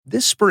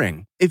This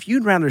spring, if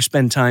you'd rather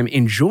spend time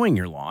enjoying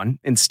your lawn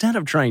instead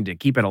of trying to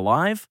keep it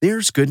alive,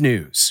 there's good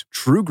news.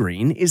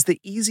 TruGreen is the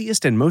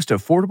easiest and most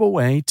affordable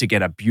way to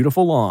get a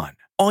beautiful lawn.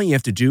 All you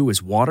have to do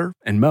is water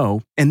and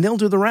mow, and they'll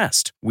do the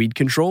rest. Weed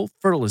control,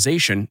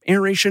 fertilization,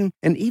 aeration,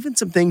 and even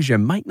some things you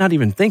might not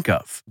even think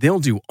of. They'll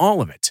do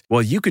all of it,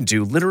 while you can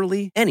do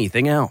literally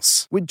anything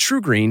else. With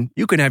TruGreen,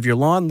 you can have your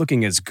lawn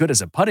looking as good as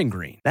a putting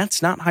green.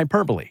 That's not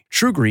hyperbole.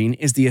 TruGreen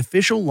is the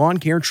official lawn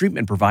care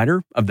treatment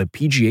provider of the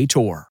PGA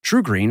Tour.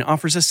 TruGreen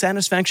offers a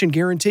satisfaction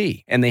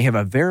guarantee, and they have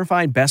a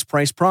verified best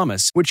price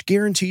promise, which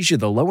guarantees you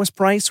the lowest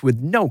price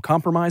with no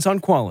compromise on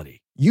quality.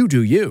 You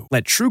do you.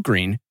 Let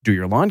TruGreen do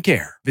your lawn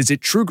care. Visit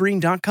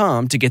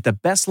TruGreen.com to get the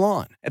best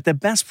lawn at the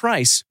best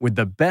price with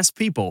the best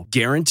people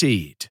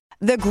guaranteed.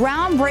 The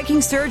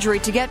groundbreaking surgery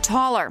to get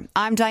taller.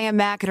 I'm Diane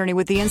McInerney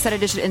with the Inside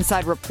Edition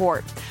Inside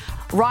Report.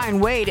 Ryan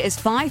Wade is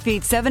 5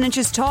 feet 7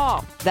 inches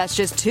tall. That's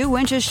just 2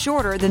 inches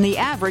shorter than the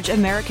average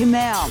American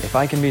male. If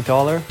I can be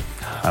taller,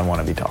 I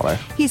want to be taller.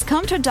 He's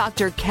come to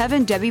Dr.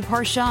 Kevin Debbie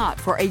Parshad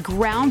for a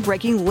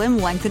groundbreaking limb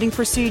lengthening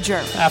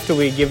procedure. After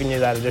we've given you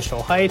that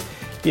additional height,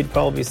 you'd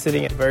probably be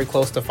sitting at very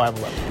close to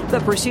 5'11".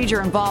 The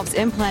procedure involves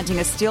implanting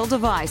a steel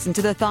device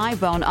into the thigh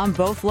bone on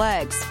both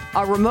legs.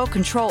 A remote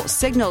control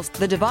signals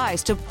the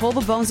device to pull the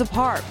bones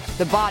apart.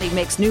 The body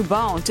makes new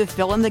bone to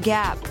fill in the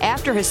gap.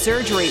 After his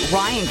surgery,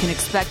 Ryan can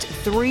expect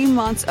 3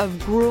 months of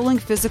grueling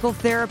physical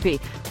therapy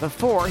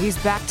before he's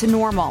back to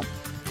normal.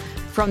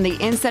 From the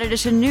Inside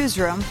Edition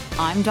newsroom,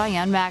 I'm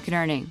Diane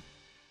McInerney.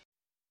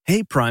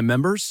 Hey, Prime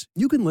members,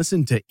 you can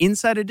listen to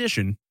Inside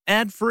Edition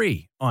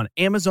ad-free on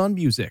Amazon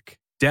Music.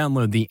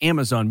 Download the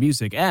Amazon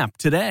Music app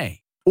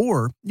today.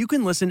 Or you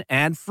can listen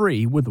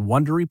ad-free with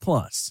Wondery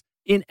Plus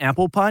in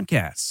Apple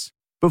Podcasts.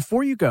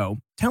 Before you go,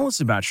 tell us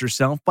about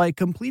yourself by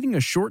completing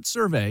a short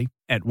survey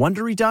at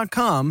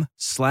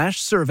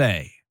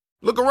Wondery.com/survey.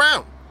 Look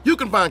around. You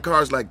can find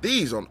cars like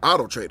these on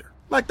AutoTrader,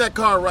 like that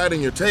car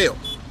riding your tail.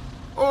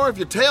 Or if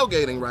you're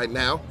tailgating right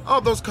now, all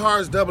those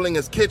cars doubling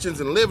as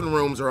kitchens and living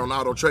rooms are on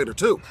AutoTrader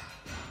too.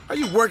 Are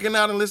you working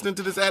out and listening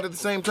to this ad at the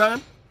same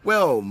time?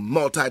 Well,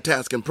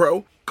 multitasking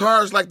pro,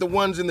 cars like the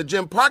ones in the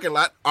gym parking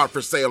lot are for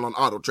sale on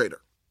AutoTrader.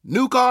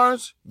 New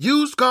cars,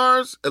 used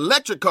cars,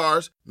 electric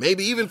cars,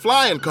 maybe even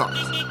flying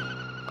cars.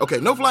 Okay,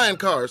 no flying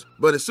cars,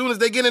 but as soon as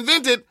they get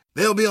invented,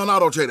 they'll be on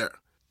AutoTrader.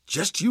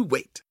 Just you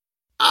wait.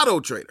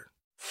 AutoTrader.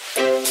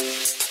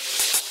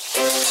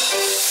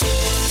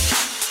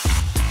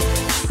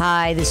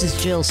 Hi, this is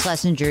Jill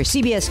Schlesinger,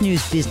 CBS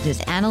News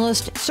business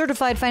analyst,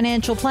 certified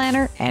financial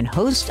planner, and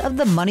host of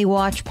the Money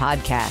Watch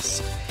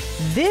podcast.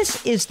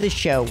 This is the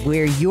show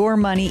where your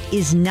money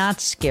is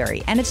not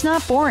scary and it's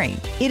not boring.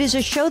 It is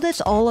a show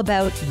that's all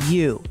about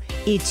you.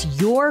 It's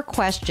your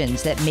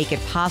questions that make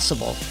it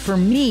possible for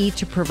me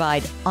to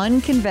provide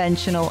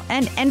unconventional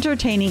and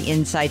entertaining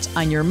insights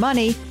on your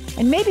money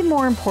and maybe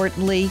more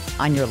importantly,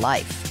 on your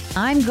life.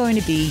 I'm going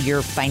to be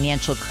your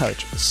financial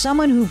coach,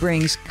 someone who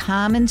brings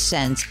common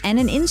sense and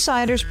an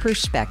insider's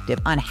perspective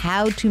on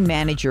how to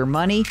manage your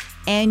money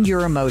and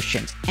your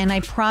emotions. And I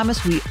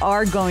promise we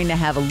are going to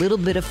have a little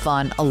bit of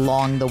fun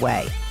along the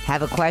way.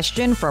 Have a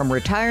question from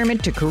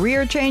retirement to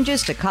career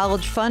changes to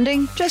college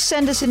funding? Just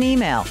send us an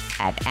email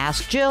at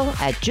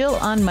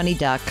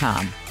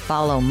askjill@jillonmoney.com.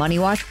 Follow Money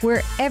Watch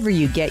wherever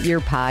you get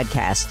your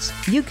podcasts.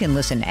 You can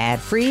listen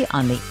ad-free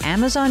on the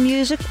Amazon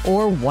Music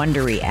or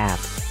Wondery app.